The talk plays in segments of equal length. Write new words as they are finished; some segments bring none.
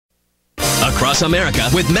across America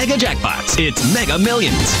with Mega Jackpots. It's Mega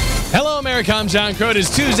Millions. Hello, America. I'm John Crow. It is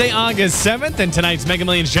Tuesday, August 7th, and tonight's Mega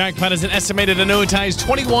Millions jackpot is an estimated annuitized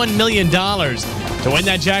 $21 million. To win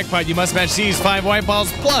that jackpot, you must match these 5 white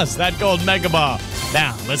balls plus that gold Mega Ball.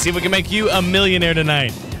 Now, let's see if we can make you a millionaire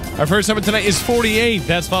tonight. Our first number tonight is 48.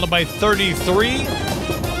 That's followed by 33.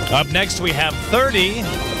 Up next, we have 30.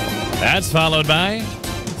 That's followed by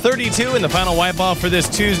 32. And the final white ball for this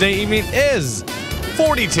Tuesday evening is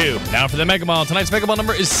 42. Now for the Mega Ball. Tonight's Mega Ball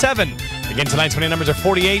number is 7. Again, tonight's winning numbers are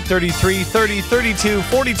 48, 33, 30, 32,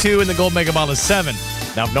 42, and the gold Mega Ball is 7.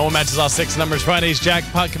 Now, if no one matches all 6 numbers, Friday's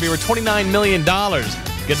jackpot could be worth $29 million.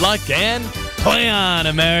 Good luck and play on,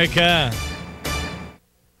 America.